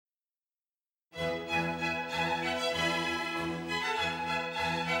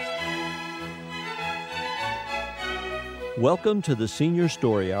Welcome to the Senior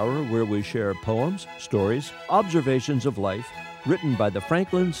Story Hour, where we share poems, stories, observations of life, written by the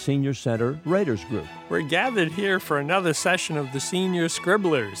Franklin Senior Center Writers Group. We're gathered here for another session of the Senior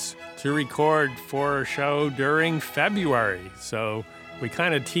Scribblers to record for a show during February. So we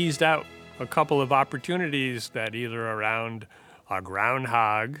kind of teased out a couple of opportunities that either around a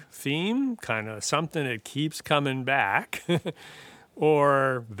Groundhog theme, kind of something that keeps coming back,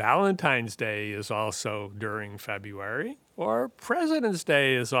 or Valentine's Day is also during February, or President's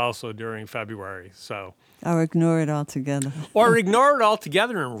Day is also during February. So, or ignore it altogether. Or ignore it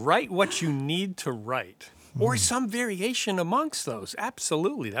altogether and write what you need to write. Or some variation amongst those.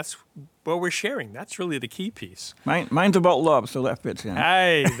 Absolutely. That's what we're sharing. That's really the key piece. Mine's about love, so that fits in.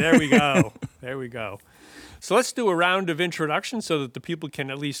 Hey, there we go. There we go. So let's do a round of introductions so that the people can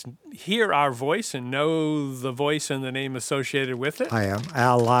at least hear our voice and know the voice and the name associated with it. Hi, I'm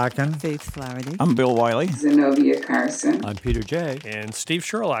Al Larkin. Faith Flaherty. I'm Bill Wiley. Zenobia Carson. I'm Peter J. And Steve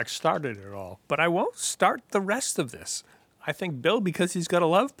Sherlock started it all. But I won't start the rest of this. I think Bill, because he's got a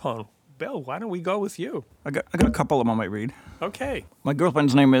love poem. Bill, why don't we go with you? I got a couple of them I might read. Okay. My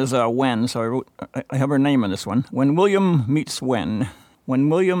girlfriend's name is Wen, so I have her name in this one. When William meets Wen. When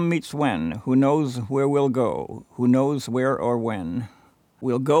William meets Wen, who knows where we'll go? Who knows where or when?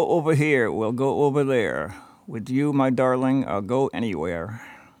 We'll go over here, we'll go over there. With you, my darling, I'll go anywhere.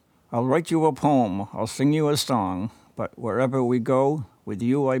 I'll write you a poem, I'll sing you a song, but wherever we go, with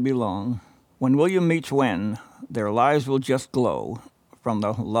you I belong. When William meets Wen, their lives will just glow, from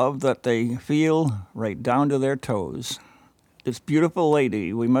the love that they feel right down to their toes. This beautiful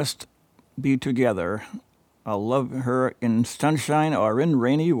lady, we must be together. I'll love her in sunshine or in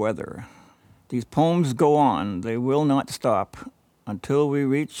rainy weather. These poems go on, they will not stop, until we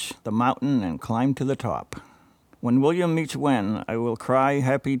reach the mountain and climb to the top. When William meets Wen, I will cry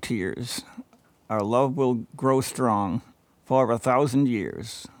happy tears. Our love will grow strong for 1,000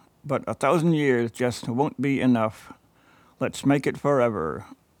 years. But 1,000 years just won't be enough. Let's make it forever,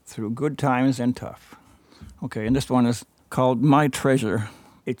 through good times and tough. Okay, and this one is called My Treasure.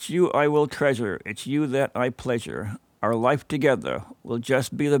 It's you I will treasure, it's you that I pleasure. Our life together will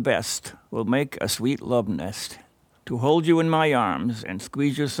just be the best. We'll make a sweet love nest. To hold you in my arms and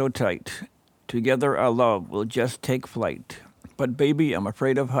squeeze you so tight. Together our love will just take flight. But baby, I'm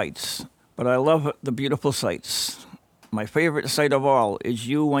afraid of heights. But I love the beautiful sights. My favorite sight of all is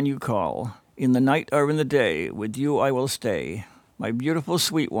you when you call. In the night or in the day, with you I will stay. My beautiful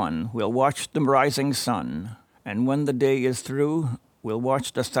sweet one, we'll watch the rising sun. And when the day is through, we'll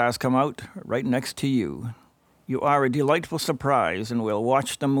watch the stars come out right next to you. You are a delightful surprise, and we'll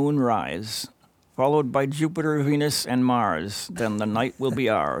watch the moon rise, followed by Jupiter, Venus, and Mars. Then the night will be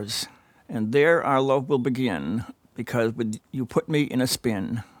ours. And there our love will begin, because you put me in a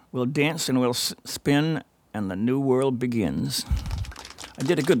spin. We'll dance and we'll spin, and the new world begins. I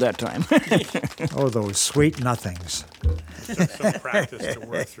did it good that time. Oh, those sweet nothings. Took some practice to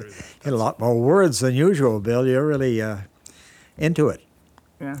work through that. A lot more words than usual, Bill. You're really into it.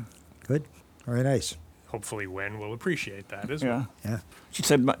 Yeah. Good. Very nice. Hopefully Wen will appreciate that as well. Yeah. She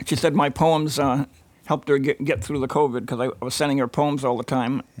said my poems helped her get through the COVID, because I was sending her poems all the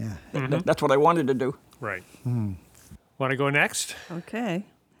time. Yeah. That's what I wanted to do. Right. Want to go next? Okay.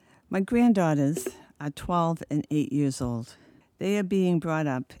 My granddaughters are 12 and 8 years old. They are being brought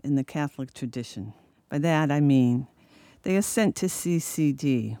up in the Catholic tradition. By that I mean they are sent to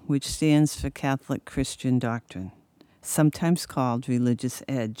CCD, which stands for Catholic Christian Doctrine, sometimes called religious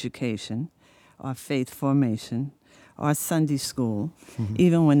education, or faith formation, or Sunday school,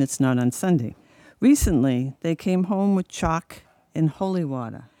 even when it's not on Sunday. Recently, they came home with chalk and holy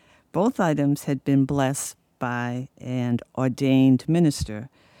water. Both items had been blessed by an ordained minister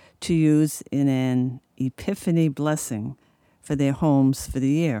to use in an Epiphany blessing for their homes for the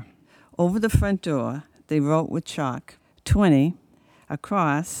year. Over the front door, they wrote with chalk, 20, a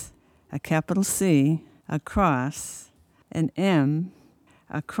cross, a capital C, a cross, an M,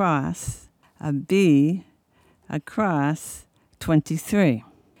 a cross, a B, a cross, 23.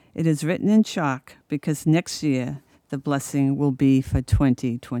 It is written in chalk because next year the blessing will be for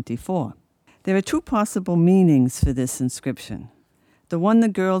 2024. There are two possible meanings for this inscription. The one the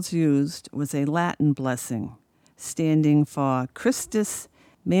girls used was a Latin blessing, standing for Christus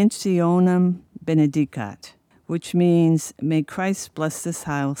Mansionem Benedicat, which means, may Christ bless this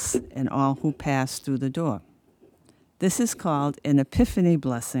house and all who pass through the door. This is called an Epiphany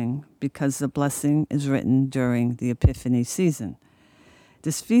blessing because the blessing is written during the Epiphany season.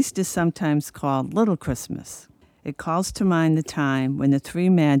 This feast is sometimes called Little Christmas. It calls to mind the time when the three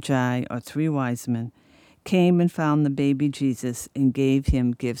magi, or three wise men, came and found the baby Jesus and gave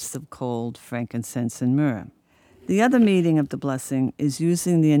him gifts of gold, frankincense, and myrrh. The other meaning of the blessing is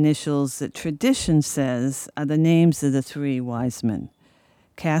using the initials that tradition says are the names of the three wise men,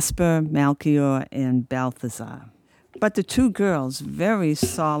 Casper, Melchior, and Balthazar. But the two girls very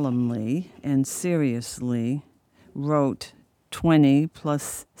solemnly and seriously wrote 20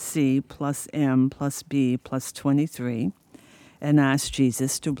 plus C plus M plus B plus 23 and asked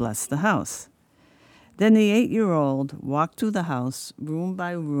Jesus to bless the house. Then the 8-year-old walked through the house, room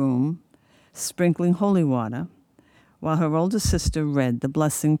by room, sprinkling holy water, while her older sister read the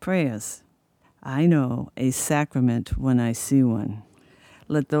blessing prayers. I know a sacrament when I see one.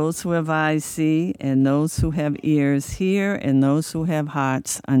 Let those who have eyes see, and those who have ears hear, and those who have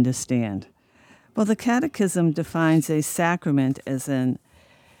hearts understand. Well, the Catechism defines a sacrament as an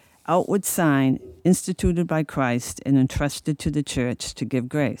outward sign instituted by Christ and entrusted to the Church to give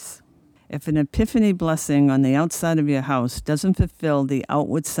grace. If an epiphany blessing on the outside of your house doesn't fulfill the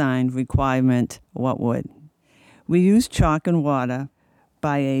outward sign requirement, what would? We use chalk and water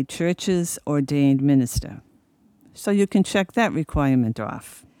by a church's ordained minister. So you can check that requirement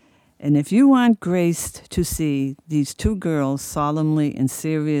off. And if you want graced to see these two girls solemnly and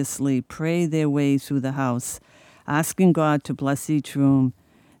seriously pray their way through the house, asking God to bless each room,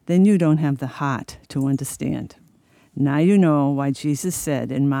 then you don't have the heart to understand. Now you know why Jesus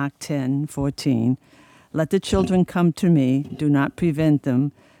said in Mark 10:14, "Let the children come to me, do not prevent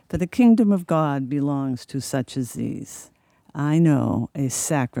them, for the kingdom of God belongs to such as these." I know a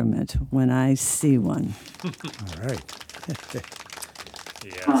sacrament when I see one. All right.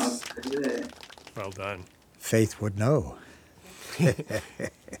 Yes. Well done. Faith would know.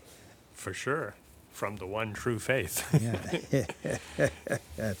 For sure. From the one true faith. Yeah.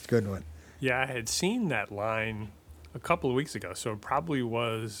 That's a good one. Yeah, I had seen that line a couple of weeks ago, so it probably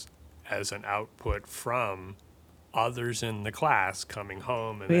was as an output from others in the class coming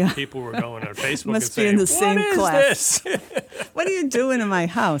home, and then Yeah. people were going on Facebook Must and be in saying, the same "What is class." this?" What are you doing in my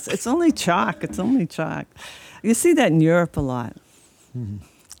house? It's only chalk. It's only chalk. You see that in Europe a lot.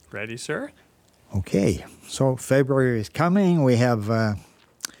 Ready, sir? Okay, so February is coming. We have,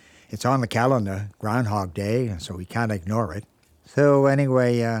 it's on the calendar, Groundhog Day, so we can't ignore it. So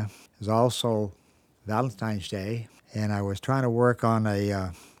anyway, there's also Valentine's Day, and I was trying to work on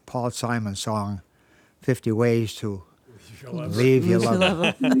a Paul Simon song, 50 Ways to Leave Your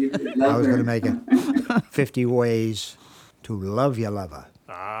Lover. I was going to make it 50 Ways to Love Your Lover.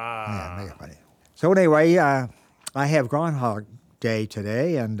 Yeah, make it funny. So anyway, I have Groundhog Day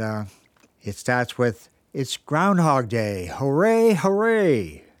today, and it starts with, "It's Groundhog Day, hooray,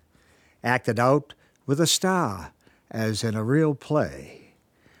 hooray," acted out with a star, as in a real play.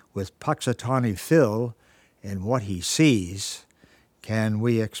 With Puxatawny Phil and what he sees, can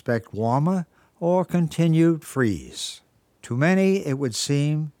we expect warmer or continued freeze? To many, it would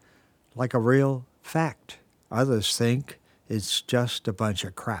seem like a real fact. Others think it's just a bunch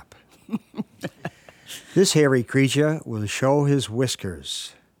of crap. This hairy creature will show his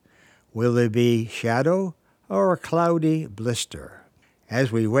whiskers. Will there be shadow or a cloudy blister?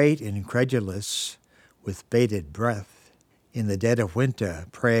 As we wait incredulous with bated breath, in the dead of winter,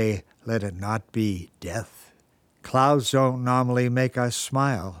 pray let it not be death. Clouds don't normally make us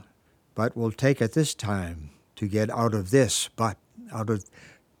smile, but we'll take it this time to get out of this,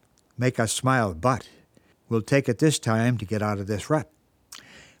 make us smile, but we'll take it this time to get out of this rut.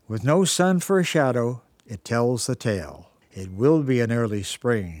 With no sun for a shadow, it tells the tale. It will be an early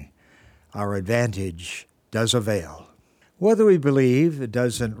spring. Our advantage does avail. Whether we believe, it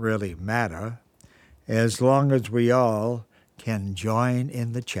doesn't really matter, as long as we all can join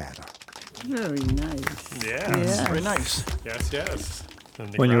in the chatter. Very nice. Yeah. Yeah. Very nice. Yes.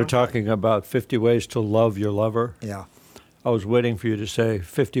 And the When you were Groundhog- talking about 50 ways to love your lover, Yeah. I was waiting for you to say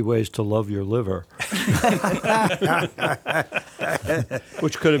 50 ways to love your liver,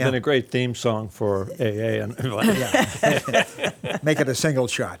 which could have been a great theme song for AA. And Make it a single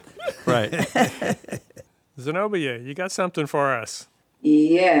shot. right. Zenobia, you got something for us.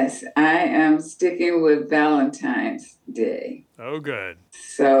 Yes, I am sticking with Valentine's Day. Oh, good.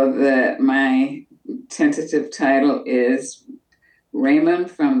 So my tentative title is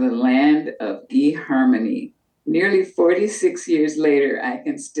Raymond from the Land of eHarmony. Nearly 46 years later, I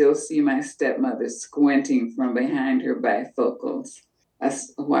can still see my stepmother squinting from behind her bifocals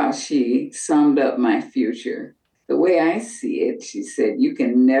while she summed up my future. The way I see it, she said, you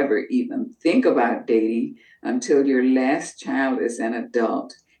can never even think about dating until your last child is an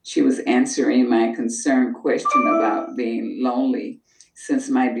adult. She was answering my concerned question about being lonely since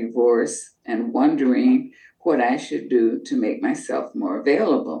my divorce and wondering what I should do to make myself more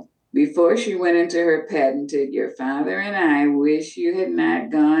available. Before she went into her patented, "Your father and I wish you had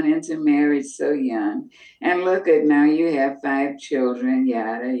not gone into marriage so young. And look at now, you have 5 children,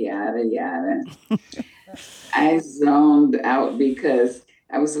 yada, yada, yada." I zoned out because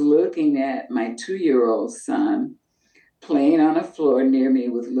I was looking at my 2-year-old son playing on a floor near me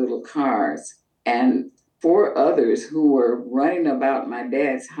with little cars, and 4 others who were running about my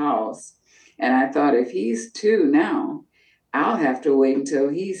dad's house. And I thought, if he's 2 now, I'll have to wait until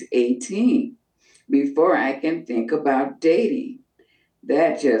he's 18 before I can think about dating.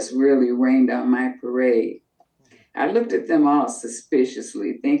 That just really rained on my parade. I looked at them all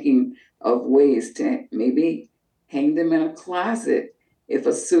suspiciously, thinking of ways to maybe hang them in a closet if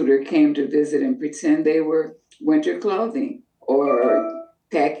a suitor came to visit and pretend they were winter clothing, or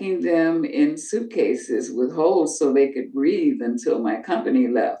packing them in suitcases with holes so they could breathe until my company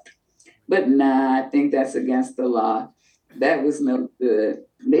left. But nah, I think that's against the law. That was no good.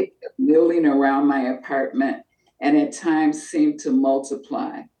 They kept milling around my apartment and at times seemed to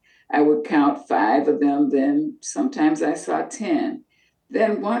multiply. I would count 5 of them, then sometimes I saw 10.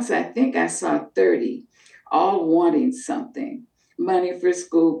 Then once I think I saw 30, all wanting something: money for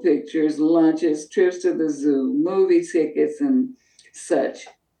school pictures, lunches, trips to the zoo, movie tickets, and such.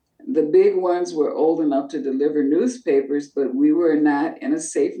 The big ones were old enough to deliver newspapers, but we were not in a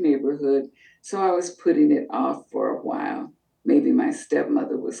safe neighborhood, so I was putting it off for a while. Maybe my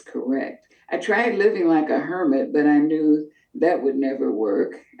stepmother was correct. I tried living like a hermit, but I knew that would never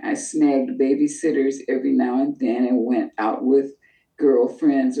work. I snagged babysitters every now and then and went out with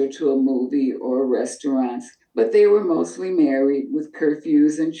girlfriends or to a movie or restaurants, but they were mostly married with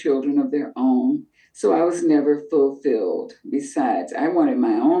curfews and children of their own. So I was never fulfilled. Besides, I wanted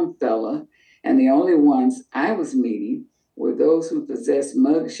my own fella, and the only ones I was meeting were those who possessed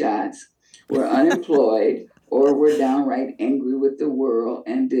mugshots, were unemployed, or were downright angry with the world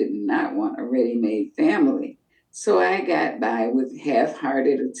and did not want a ready-made family. So I got by with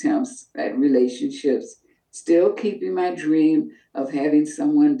half-hearted attempts at relationships, still keeping my dream of having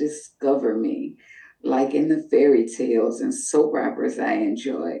someone discover me, like in the fairy tales and soap operas I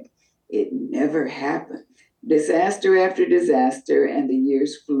enjoyed. It never happened. Disaster after disaster, and the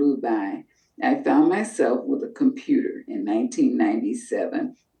years flew by. I found myself with a computer in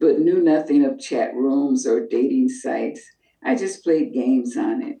 1997, but knew nothing of chat rooms or dating sites. I just played games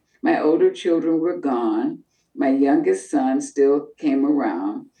on it. My older children were gone. My youngest son still came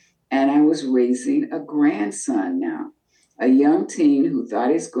around, and I was raising a grandson now, a young teen who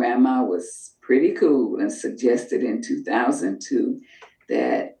thought his grandma was pretty cool and suggested in 2002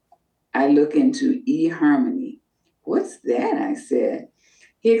 that I look into eHarmony. "What's that?" I said.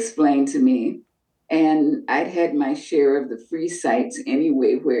 He explained to me, and I'd had my share of the free sites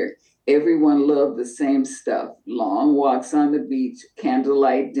anyway, where everyone loved the same stuff: long walks on the beach,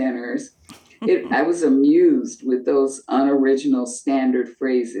 candlelight dinners. I was amused with those unoriginal standard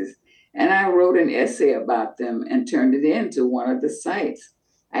phrases, and I wrote an essay about them and turned it into one of the sites.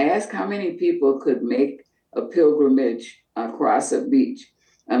 I asked how many people could make a pilgrimage across a beach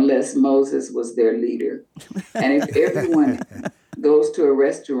unless Moses was their leader. And if everyone goes to a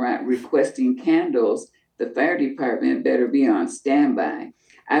restaurant requesting candles, the fire department better be on standby.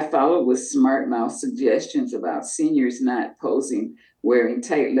 I followed with smart mouth suggestions about seniors not posing, wearing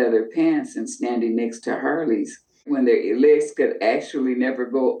tight leather pants and standing next to Harleys when their legs could actually never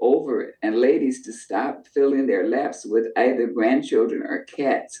go over it, and ladies to stop filling their laps with either grandchildren or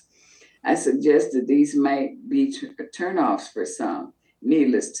cats. I suggested these might be turnoffs for some.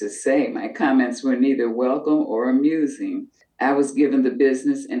 Needless to say, my comments were neither welcome or amusing. I was given the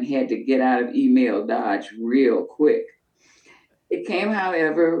business and had to get out of email dodge real quick. It came,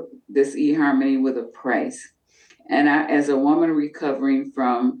 however, this eHarmony with a price. And as a woman recovering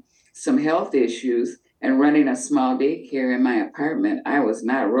from some health issues and running a small daycare in my apartment, I was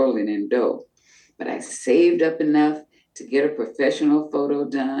not rolling in dough. But I saved up enough to get a professional photo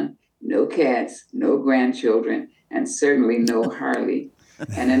done: no cats, no grandchildren, and certainly no Harley,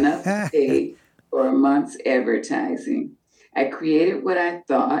 and enough to pay for a month's advertising. I created what I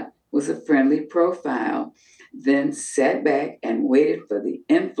thought was a friendly profile, then sat back and waited for the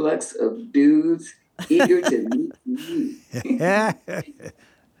influx of dudes eager to meet me.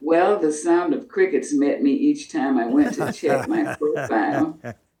 Well, the sound of crickets met me each time I went to check my profile.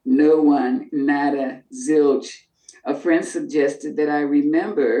 No one, nada, zilch. A friend suggested that I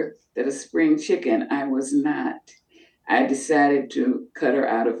remember that a spring chicken I was not. I decided to cut her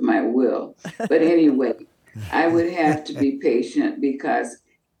out of my will. But anyway, I would have to be patient because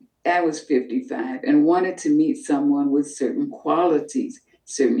I was 55 and wanted to meet someone with certain qualities,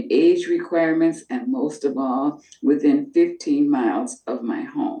 certain age requirements, and most of all, within 15 miles of my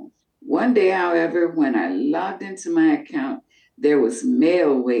home. One day, however, when I logged into my account, there was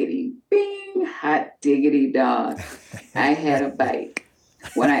mail waiting. Bing! Hot diggity dog. I had a bite.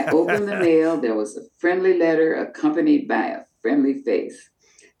 When I opened the mail, there was a friendly letter accompanied by a friendly face.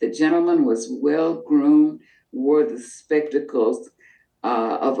 The gentleman was well groomed, wore the spectacles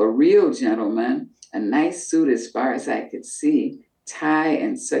of a real gentleman, a nice suit as far as I could see, tie,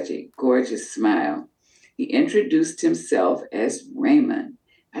 and such a gorgeous smile. He introduced himself as Raymond.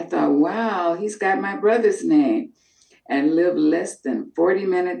 I thought, wow, he's got my brother's name, and lived less than 40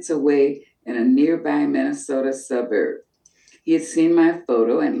 minutes away in a nearby Minnesota suburb. He had seen my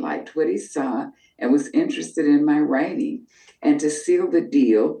photo and liked what he saw and was interested in my writing. And to seal the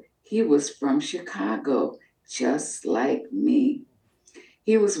deal, he was from Chicago, just like me.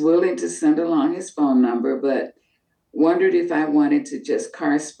 He was willing to send along his phone number, but wondered if I wanted to just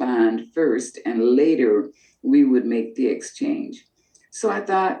correspond first and later we would make the exchange. So I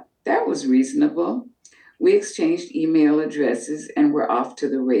thought that was reasonable. We exchanged email addresses and were off to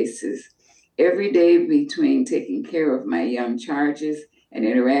the races. Every day between taking care of my young charges and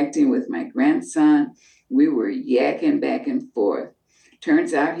interacting with my grandson, we were yakking back and forth.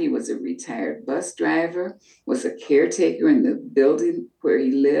 Turns out he was a retired bus driver, was a caretaker in the building where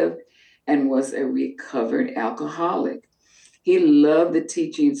he lived, and was a recovered alcoholic. He loved the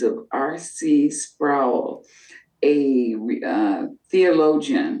teachings of R.C. Sproul, a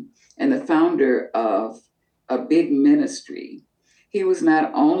theologian and the founder of a big ministry. He was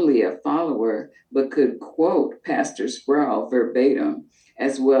not only a follower, but could quote Pastor Sproul verbatim,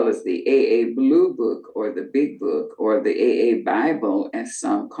 as well as the AA Blue Book or the Big Book or the AA Bible, as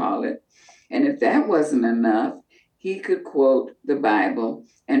some call it. And if that wasn't enough, he could quote the Bible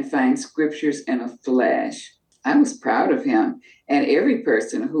and find scriptures in a flash. I was proud of him and every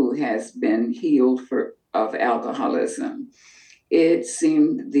person who has been healed of alcoholism. It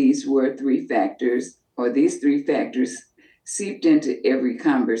seemed these three factors seeped into every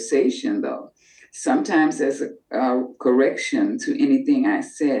conversation, though, sometimes as a correction to anything I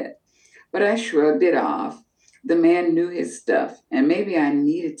said. But I shrugged it off. The man knew his stuff, and maybe I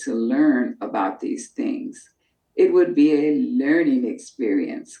needed to learn about these things. It would be a learning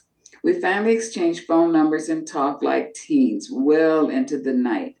experience. We finally exchanged phone numbers and talked like teens well into the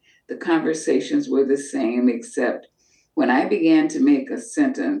night. The conversations were the same, except when I began to make a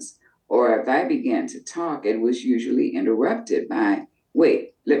sentence or if I began to talk, it was usually interrupted by,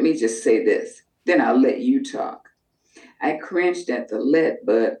 wait, let me just say this, then I'll let you talk. I cringed at the let,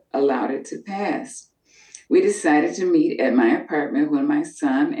 but allowed it to pass. We decided to meet at my apartment when my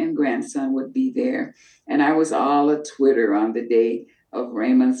son and grandson would be there, and I was all a Twitter on the day of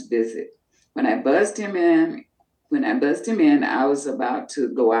Raymond's visit. When I buzzed him in, I was about to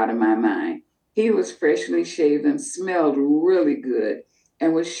go out of my mind. He was freshly shaven, smelled really good,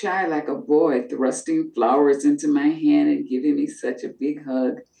 and was shy like a boy, thrusting flowers into my hand and giving me such a big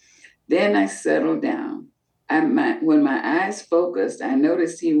hug. Then I settled down. When my eyes focused, I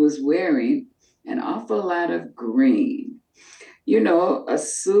noticed he was wearing an awful lot of green. You know, a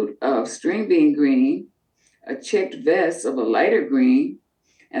suit of string bean green, a checked vest of a lighter green,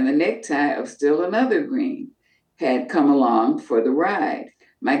 and the necktie of still another green had come along for the ride.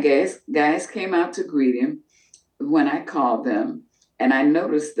 My guys came out to greet him when I called them, and I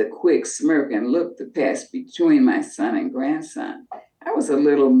noticed the quick smirk and look that passed between my son and grandson. I was a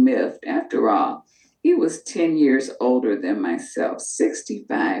little miffed. After all, he was 10 years older than myself,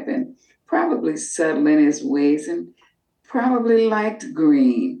 65, and probably settled in his ways and probably liked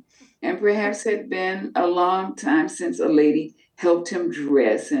green, and perhaps had been a long time since a lady helped him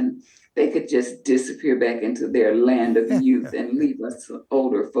dress and they could just disappear back into their land of youth and leave us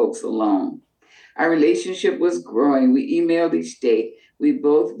older folks alone. Our relationship was growing. We emailed each day. We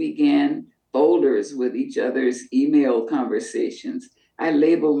both began folders with each other's email conversations. I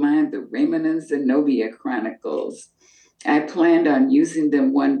labeled mine the Raymond and Zenobia Chronicles. I planned on using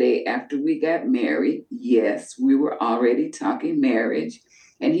them one day after we got married. Yes, we were already talking marriage,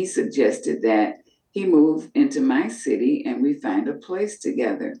 and he suggested that he move into my city and we find a place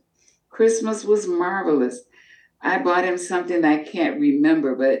together. Christmas was marvelous. I bought him something I can't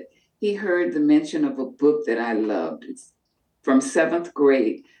remember, but he heard the mention of a book that I loved. It's from 7th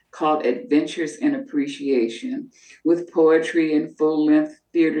grade called Adventures in Appreciation, with poetry and full-length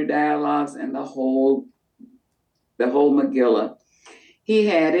theater dialogues and the whole Megillah. He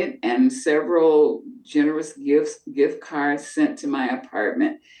had it and several generous gift cards sent to my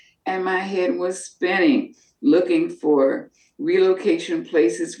apartment, and my head was spinning, looking for relocation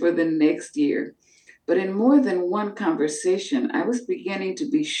places for the next year. But in more than one conversation, I was beginning to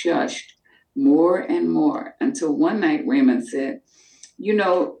be shushed more and more until one night Raymond said, You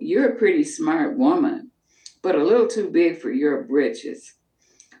know, you're a pretty smart woman, but a little too big for your britches.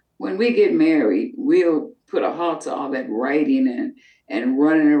 When we get married, we'll put a halt to all that writing and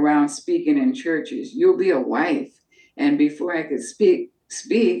running around speaking in churches. You'll be a wife. And before I could speak,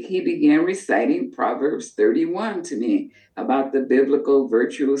 he began reciting Proverbs 31 to me about the biblical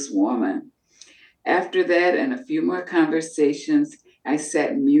virtuous woman. After that and a few more conversations, I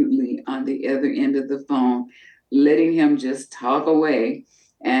sat mutely on the other end of the phone, letting him just talk away.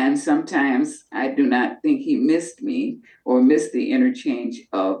 And sometimes I do not think he missed me or missed the interchange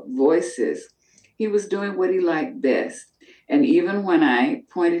of voices. He was doing what he liked best. And even when I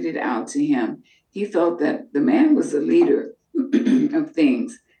pointed it out to him, he felt that the man was a leader of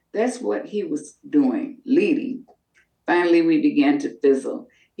things. That's what he was doing, leading. Finally, we began to fizzle.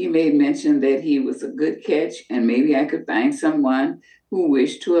 He made mention that he was a good catch and maybe I could find someone who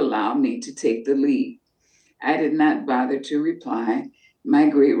wished to allow me to take the lead. I did not bother to reply. My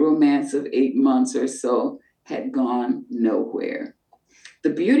great romance of 8 months or so had gone nowhere.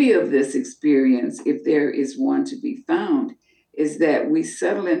 The beauty of this experience, if there is one to be found, is that we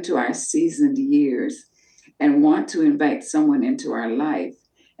settle into our seasoned years and want to invite someone into our life.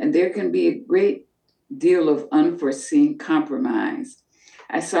 And there can be a great deal of unforeseen compromise.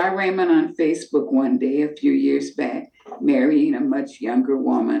 I saw Raymond on Facebook one day a few years back, marrying a much younger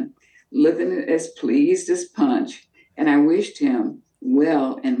woman, looking as pleased as Punch, and I wished him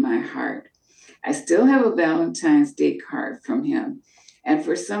well in my heart. I still have a Valentine's Day card from him, and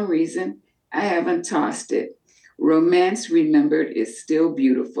for some reason, I haven't tossed it. Romance remembered is still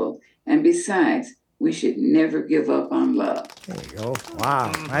beautiful, and besides, we should never give up on love. There you go.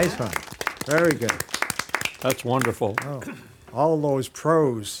 Wow, nice one. Very good. That's wonderful. Oh, all those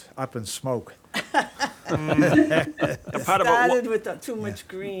pros up in smoke. Started with too much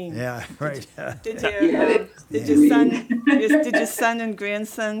green. Yeah, right. Did your son and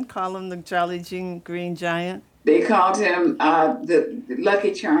grandson call him the Jolly Green Giant? They called him the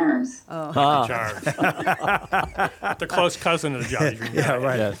Lucky Charms. Oh. Charms. The close cousin of the Jolly Green. Yeah,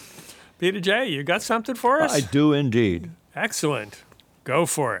 right. Yes. Peter J., you got something for us? I do indeed. Excellent. Go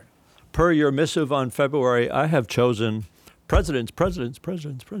for it. Per your missive on February, I have chosen President's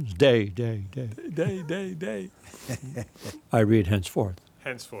Day. I read henceforth.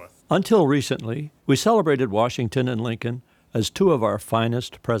 Henceforth. Until recently, we celebrated Washington and Lincoln as two of our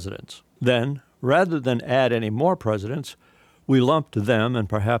finest presidents. Then, rather than add any more presidents, we lumped them and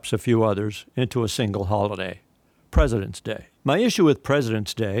perhaps a few others into a single holiday, President's Day. My issue with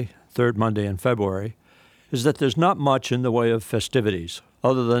President's Day, third Monday in February, is that there's not much in the way of festivities,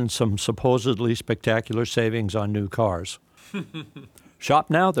 other than some supposedly spectacular savings on new cars. Shop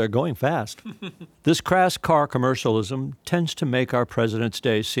now, they're going fast. This crass car commercialism tends to make our President's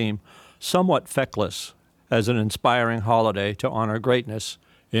Day seem somewhat feckless as an inspiring holiday to honor greatness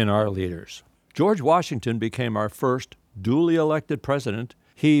in our leaders. George Washington became our first duly elected president,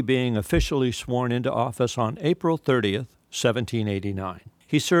 he being officially sworn into office on April 30th, 1789.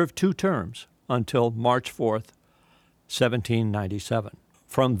 He served 2 terms until March 4th, 1797.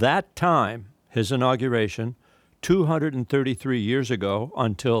 From that time, his inauguration, 233 years ago,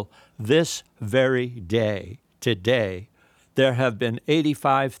 until this very day, today, there have been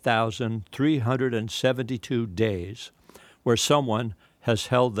 85,372 days where someone has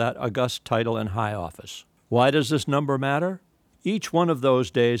held that august title in high office. Why does this number matter? Each one of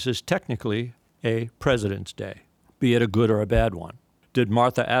those days is technically a President's Day, be it a good or a bad one. Did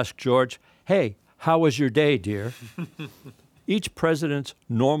Martha ask George, "Hey, how was your day, dear?" Each president's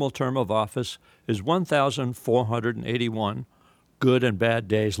normal term of office is 1,481 good and bad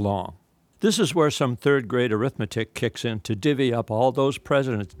days long. This is where some third-grade arithmetic kicks in to divvy up all those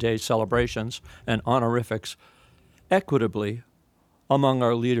President's Day celebrations and honorifics equitably among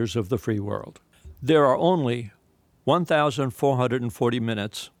our leaders of the free world. There are only 1,440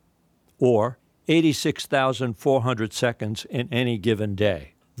 minutes, or 86,400 seconds in any given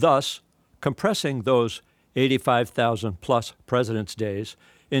day. Thus, compressing those 85,000-plus President's Days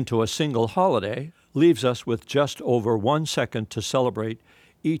into a single holiday leaves us with just over 1 second to celebrate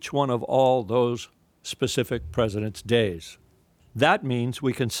each one of all those specific President's Days. That means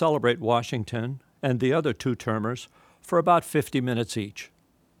we can celebrate Washington and the other 2-termers for about 50 minutes each.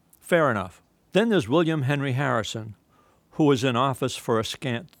 Fair enough. Then there's William Henry Harrison, who was in office for a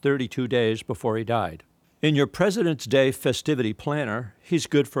scant 32 days before he died. In your President's Day festivity planner, he's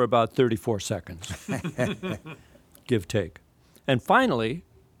good for about 34 seconds. Give, take. And finally,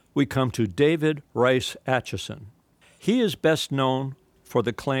 we come to David Rice Atchison. He is best known for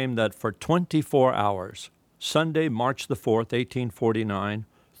the claim that for 24 hours, Sunday, March the 4th, 1849,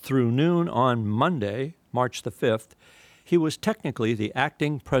 through noon on Monday, March the 5th, he was technically the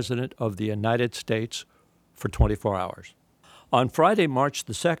acting President of the United States for 24 hours. On Friday, March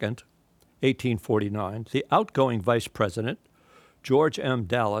the 2nd, 1849, the outgoing Vice President, George M.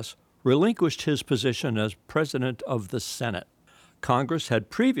 Dallas, relinquished his position as President of the Senate. Congress had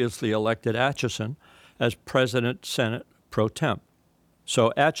previously elected Atchison as President Senate pro temp,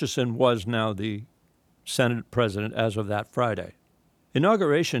 so Atchison was now the Senate President as of that Friday.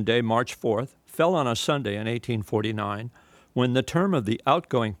 Inauguration Day, March 4th, fell on a Sunday in 1849 when the term of the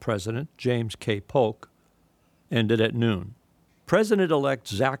outgoing President, James K. Polk, ended at noon. President-elect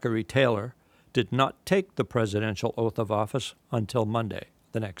Zachary Taylor did not take the presidential oath of office until Monday,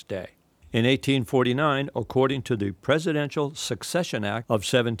 the next day. In 1849, according to the Presidential Succession Act of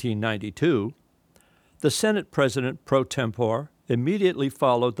 1792, the Senate President pro tempore immediately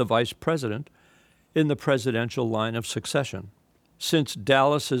followed the Vice President in the presidential line of succession. Since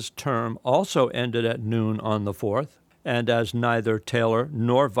Dallas's term also ended at noon on the 4th, and as neither Taylor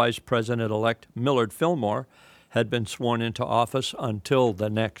nor Vice President-elect Millard Fillmore had been sworn into office until the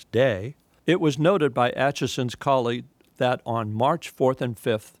next day, it was noted by Atchison's colleague that on March 4th and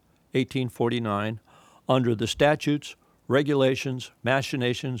 5th, 1849, under the statutes, regulations,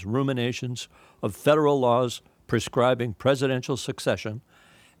 machinations, ruminations of federal laws prescribing presidential succession,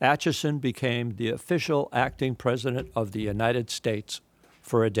 Atchison became the official acting President of the United States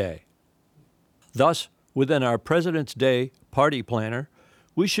for a day. Thus, within our President's Day party planner,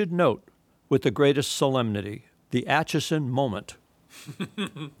 we should note with the greatest solemnity the Atchison moment,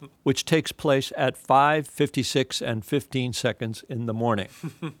 which takes place at 5:56 and 15 seconds in the morning,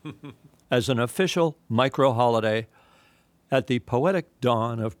 as an official micro-holiday at the poetic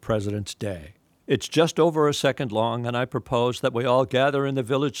dawn of President's Day. It's just over a second long, and I propose that we all gather in the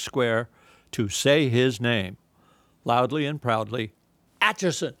village square to say his name, loudly and proudly,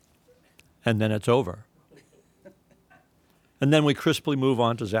 Atchison, and then it's over. And then we crisply move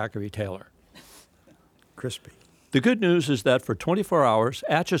on to Zachary Taylor. Crispy. The good news is that for 24 hours,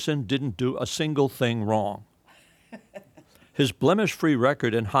 Atchison didn't do a single thing wrong. His blemish-free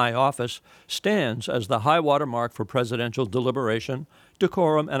record in high office stands as the high water mark for presidential deliberation,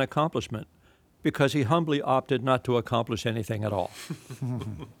 decorum, and accomplishment, because he humbly opted not to accomplish anything at all.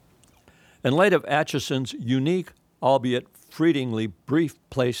 In light of Atchison's unique, albeit fleetingly brief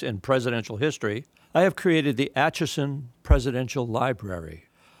place in presidential history, I have created the Atchison Presidential Library.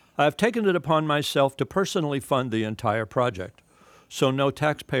 I have taken it upon myself to personally fund the entire project, so no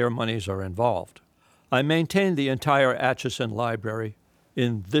taxpayer monies are involved. I maintain the entire Atchison Library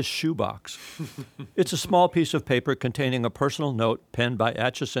in this shoebox. It's a small piece of paper containing a personal note penned by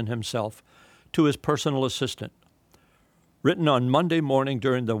Atchison himself to his personal assistant, written on Monday morning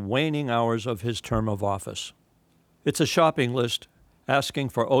during the waning hours of his term of office. It's a shopping list asking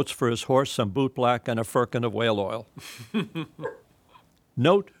for oats for his horse, some bootblack, and a firkin of whale oil.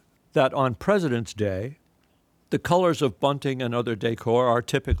 Note that on President's Day, the colors of bunting and other decor are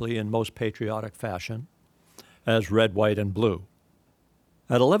typically in most patriotic fashion, as red, white, and blue.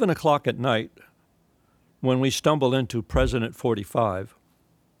 At 11 o'clock at night, when we stumble into President 45,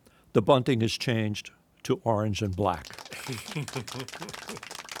 the bunting is changed to orange and black.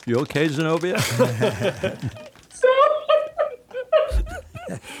 You okay, Zenobia?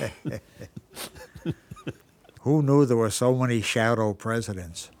 Who knew there were so many shadow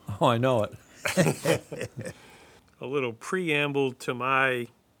presidents? Oh, I know it. A little preamble to my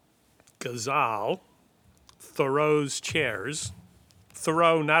ghazal, Thoreau's Chairs.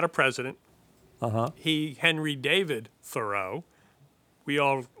 Thoreau, not a president. He, Henry David Thoreau. We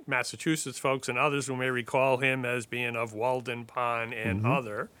all, Massachusetts folks and others who may recall him as being of Walden Pond and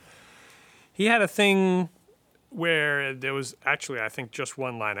other. He had a thing where there was actually, I think, just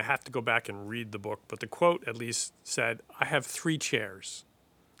one line. I have to go back and read the book, but the quote at least said, I have 3 chairs.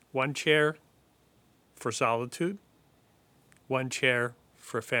 1 chair for solitude, 1 chair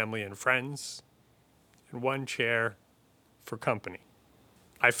for family and friends, and 1 chair for company.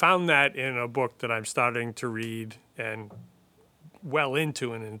 I found that in a book that I'm starting to read and well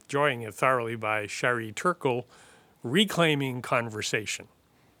into and enjoying it thoroughly by Sherry Turkle, Reclaiming Conversation.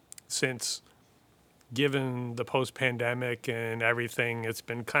 Since given the post-pandemic and everything, it's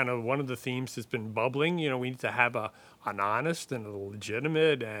been kind of one of the themes that's been bubbling. You know, we need to have an honest and a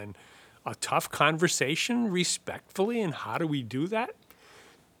legitimate and a tough conversation respectfully, and how do we do that?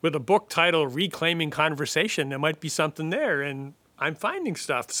 With a book titled Reclaiming Conversation, there might be something there, and I'm finding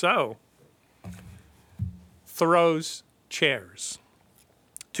stuff. So, Thoreau's Chairs.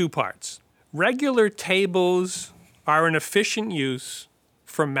 2 parts. Regular tables are an efficient use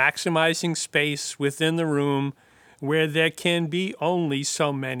for maximizing space within the room where there can be only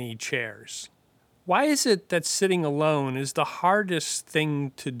so many chairs. Why is it that sitting alone is the hardest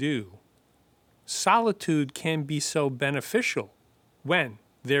thing to do? Solitude can be so beneficial when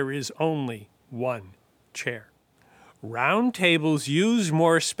there is only one chair. Round tables use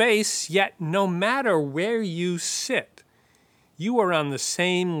more space, yet no matter where you sit, you are on the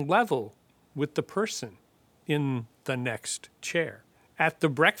same level with the person in the next chair. At the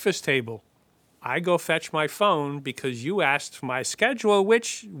breakfast table, I go fetch my phone because you asked my schedule,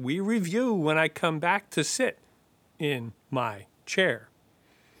 which we review when I come back to sit in my chair.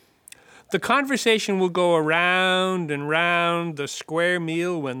 The conversation will go around and round the square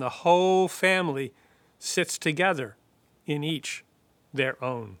meal when the whole family sits together in each their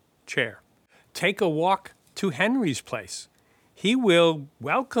own chair. Take a walk to Henry's place. He will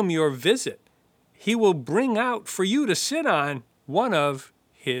welcome your visit. He will bring out for you to sit on one of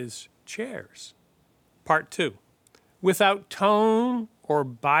his chairs. Part 2. Without tone or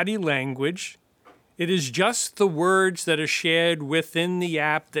body language, it is just the words that are shared within the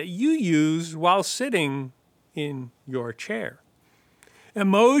app that you use while sitting in your chair.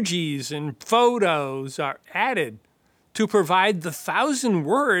 Emojis and photos are added to provide the 1,000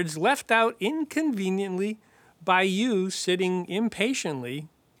 words left out inconveniently by you sitting impatiently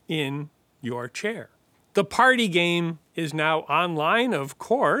in your chair. The party game is now online, of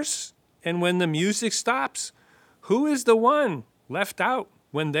course, and when the music stops, who is the one left out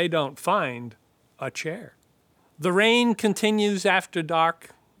when they don't find a chair? The rain continues after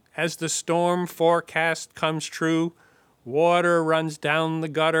dark as the storm forecast comes true. Water runs down the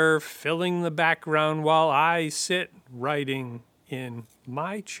gutter, filling the background while I sit writing in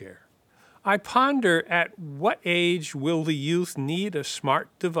my chair. I ponder at what age will the youth need a smart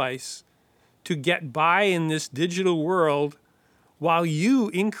device to get by in this digital world while you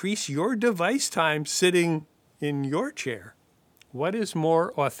increase your device time sitting in your chair? What is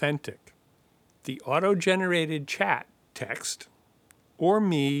more authentic, the auto-generated chat text or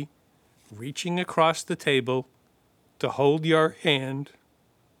me reaching across the table to hold your hand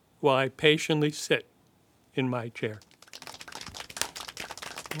while I patiently sit in my chair?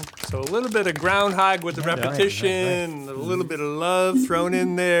 So a little bit of Groundhog with the repetition, a little bit of love thrown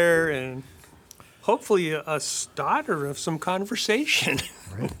in there, and hopefully a starter of some conversation.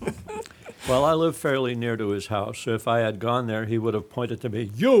 Right. Well, I live fairly near to his house, so if I had gone there, he would have pointed to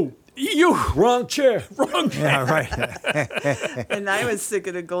me, You, wrong chair, wrong chair. Yeah, right. And I was sick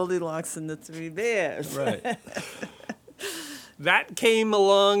of the Goldilocks and the Three Bears. Right. That came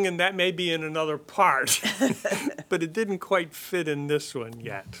along, and that may be in another part, but it didn't quite fit in this one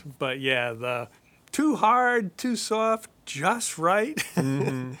yet. But yeah, the too hard, too soft, just right.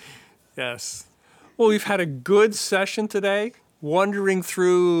 Mm-hmm. Yes. Well, we've had a good session today, wandering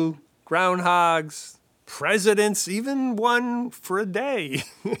through groundhogs, presidents, even one for a day,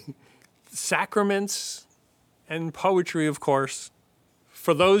 sacraments, and poetry, of course.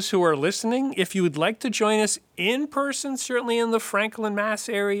 For those who are listening, if you would like to join us in person, certainly in the Franklin, Mass.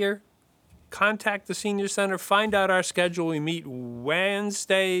 area, contact the Senior Center, find out our schedule. We meet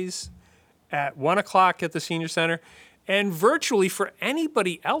Wednesdays at 1 o'clock at the Senior Center. And virtually, for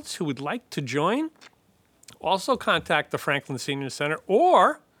anybody else who would like to join, also contact the Franklin Senior Center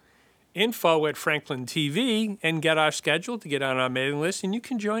or info@Franklin TV and get our schedule to get on our mailing list, and you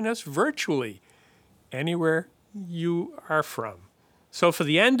can join us virtually anywhere you are from. So for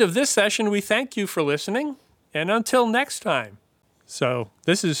the end of this session, we thank you for listening, and until next time. So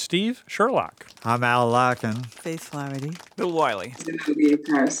this is Steve Sherlock. I'm Al Larkin. Faith Flaherty. Bill Wiley. Zenobia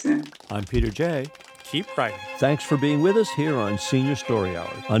Carson. I'm Peter J. Keep writing. Thanks for being with us here on Senior Story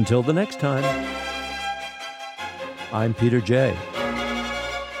Hour. Until the next time, I'm Peter J.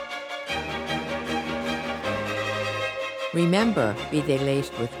 Remember, be they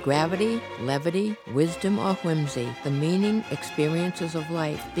laced with gravity, levity, wisdom, or whimsy, the meaning, experiences of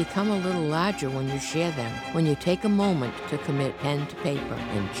life become a little larger when you share them, when you take a moment to commit pen to paper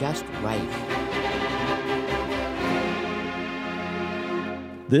and just write.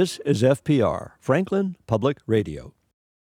 This is FPR, Franklin Public Radio.